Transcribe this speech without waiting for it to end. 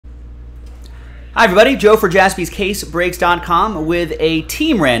Hi everybody, Joe for JaspysCaseBreaks.com with a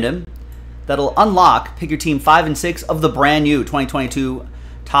team random that'll unlock pick your team 5 and 6 of the brand new 2022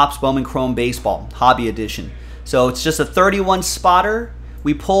 Topps Bowman Chrome Baseball Hobby Edition. So it's just a 31 spotter.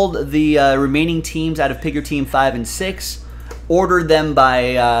 We pulled the remaining teams out of pick your team 5 and 6, ordered them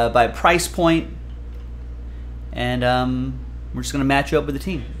by price point, and we're just going to match you up with the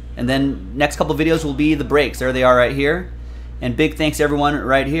team. And then next couple videos will be the breaks. There they are right here. And big thanks to everyone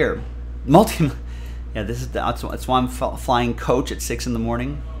right here. Yeah, that's why I'm flying coach at 6 in the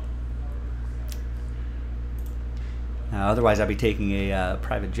morning. Otherwise, I'd be taking a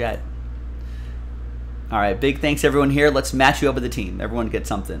private jet. All right, big thanks everyone here. Let's match you up with the team. Everyone gets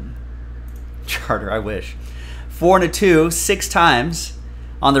something. Charter, I wish. 4 and a 2, 6 times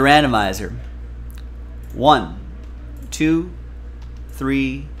on the randomizer. 1, 2,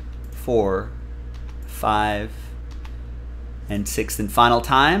 3, 4, 5, and 6th and final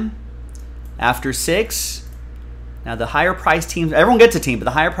time. After 6, now the higher price teams, everyone gets a team, but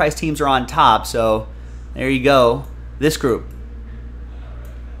the higher price teams are on top, so there you go, this group.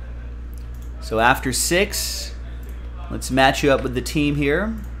 So after 6, let's match you up with the team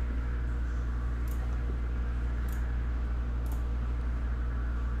here.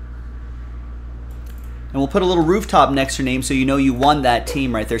 And we'll put a little rooftop next to your name so you know you won that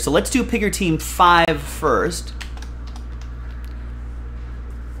team right there. So let's do pick your team 5 first.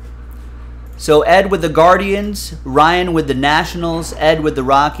 So Ed with the Guardians, Ryan with the Nationals, Ed with the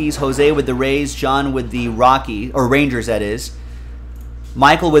Rockies, Jose with the Rays, John with the Rangers, that is.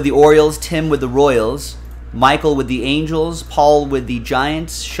 Michael with the Orioles, Tim with the Royals, Michael with the Angels, Paul with the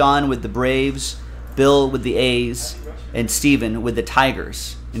Giants, Sean with the Braves, Bill with the A's, and Steven with the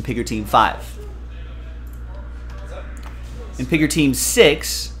Tigers in pick your team 5. In pick your team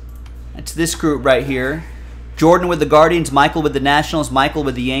 6, that's this group right here. Jordan with the Guardians, Michael with the Nationals, Michael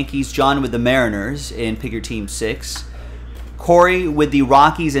with the Yankees, John with the Mariners in pick your team 6. Corey with the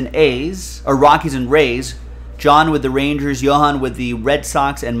Rockies and Rays, John with the Rangers, Johan with the Red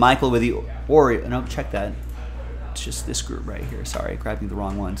Sox, and Michael with the Orioles. No, check that. It's just this group right here. Sorry, grabbing the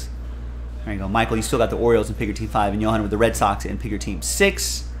wrong ones. There you go. Michael, you still got the Orioles in pick your team 5, and Johan with the Red Sox in pick your team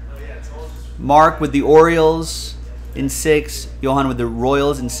 6. Mark with the Orioles in 6, Johan with the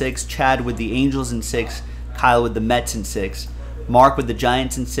Royals in 6, Chad with the Angels in 6, Kyle with the Mets in 6, Mark with the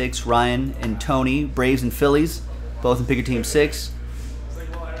Giants in 6, Ryan and Tony, Braves and Phillies, both in pick your team 6.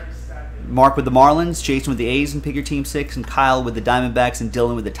 Mark with the Marlins, Jason with the A's in pick your team 6, and Kyle with the Diamondbacks and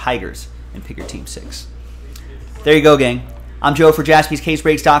Dylan with the Tigers in pick your team 6. There you go, gang. I'm Joe for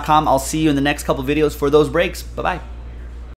JaspysCaseBreaks.com. I'll see you in the next couple videos for those breaks. Bye-bye.